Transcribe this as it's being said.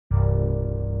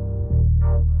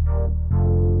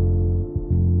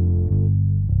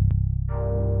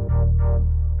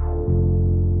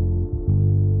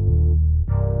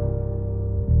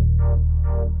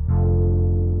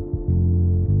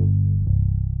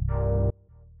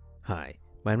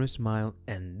My name is Smile,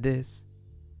 and this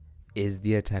is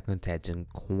the Attack on Titan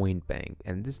coin bank,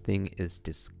 and this thing is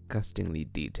disgustingly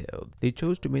detailed. They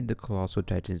chose to make the Colossal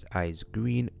Titan's eyes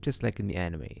green, just like in the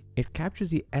anime. It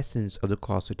captures the essence of the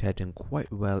Colossal Titan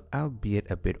quite well, albeit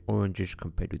a bit orangish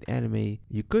compared to the anime.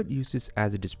 You could use this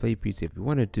as a display piece if you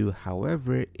wanted to,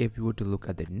 however, if you were to look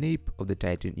at the nape of the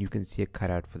Titan, you can see a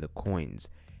cutout for the coins.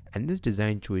 And this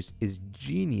design choice is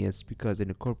genius because it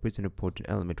incorporates an important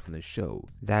element from the show,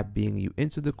 that being you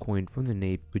insert the coin from the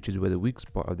nape, which is where the weak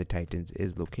spot of the Titans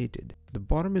is located. The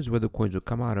bottom is where the coins will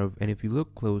come out of, and if you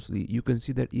look closely, you can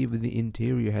see that even the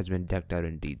interior has been decked out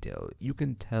in detail. You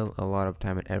can tell a lot of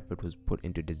time and effort was put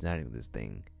into designing this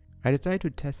thing. I decided to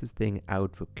test this thing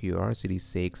out for curiosity's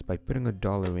sakes by putting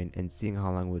 $1 in and seeing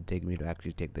how long it would take me to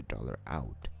actually take the dollar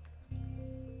out.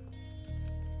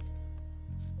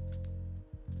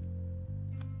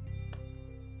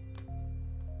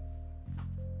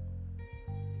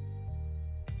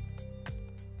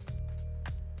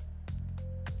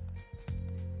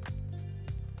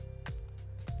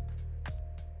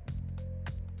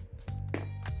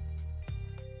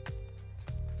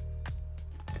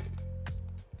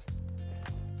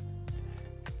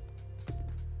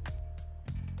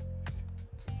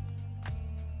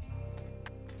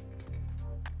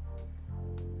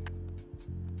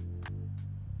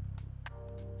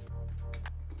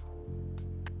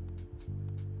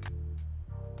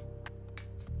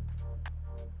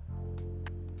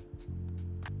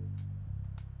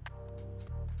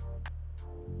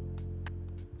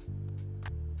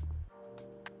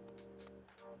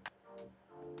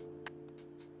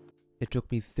 It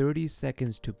took me 30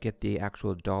 seconds to get the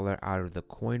actual dollar out of the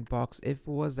coin box. If it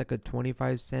was like a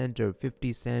 25 cent or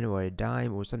 50 cent or a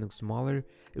dime or something smaller,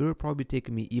 it would probably take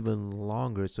me even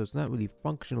longer, so it's not really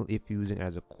functional if you're using it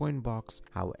as a coin box.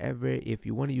 However, if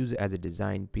you want to use it as a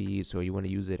design piece or you want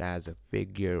to use it as a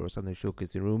figure or something to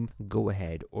showcase the room, go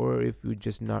ahead. Or if you're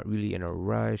just not really in a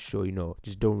rush or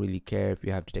just don't really care if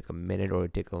you have to take a minute or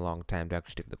take a long time to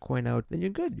actually take the coin out, then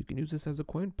you're good. You can use this as a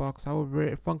coin box.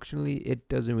 However, functionally it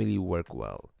doesn't really work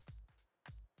well.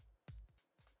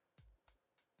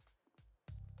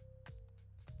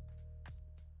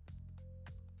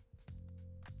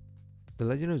 The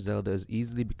Legend of Zelda is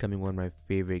easily becoming one of my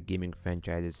favorite gaming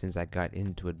franchises since I got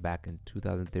into it back in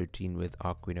 2013 with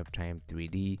Ocarina of Time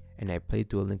 3D, and I played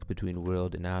through A Link Between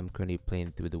Worlds, and now I'm currently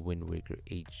playing through the Wind Waker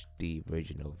HD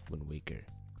version of Wind Waker.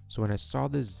 So when I saw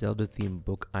this Zelda themed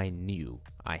book, I knew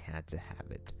I had to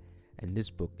have it. And this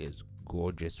book is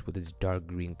gorgeous with its dark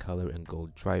green color and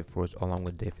gold triforce, along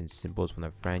with different symbols from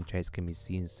the franchise can be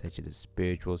seen, such as the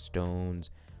spiritual stones,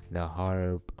 the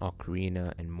harp,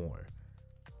 ocarina, and more.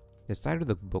 The side of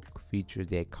the book features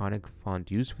the iconic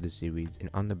font used for the series, and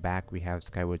on the back we have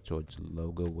Skyward Sword's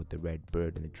logo with the red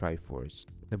bird and the triforce.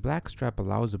 The black strap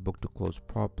allows the book to close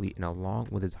properly, and along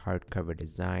with its hardcover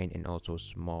design and also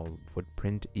small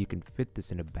footprint, you can fit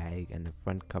this in a bag and the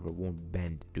front cover won't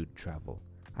bend due to travel.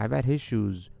 I've had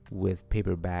issues with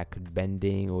paperback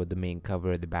bending or the main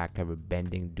cover, the back cover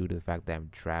bending due to the fact that I'm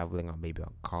traveling on maybe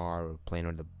a car or plane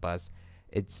or the bus.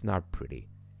 It's not pretty.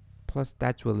 Plus,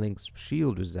 that's where Link's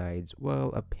shield resides,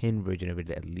 well, a pin version of it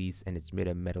at least, and it's made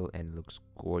of metal and looks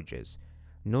gorgeous.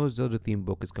 No Zelda themed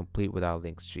book is complete without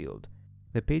Link's shield.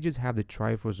 The pages have the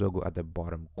Triforce logo at the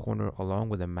bottom corner, along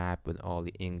with a map with all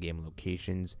the in-game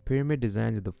locations. Pyramid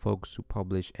Designs are the folks who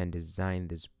publish and design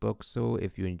this book, so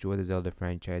if you enjoy the Zelda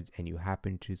franchise and you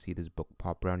happen to see this book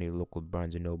pop around your local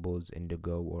Barnes & Nobles,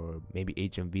 Indigo, or maybe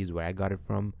HMVs where I got it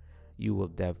from, you will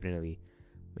definitely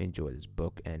enjoy this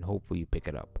book and hopefully you pick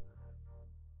it up.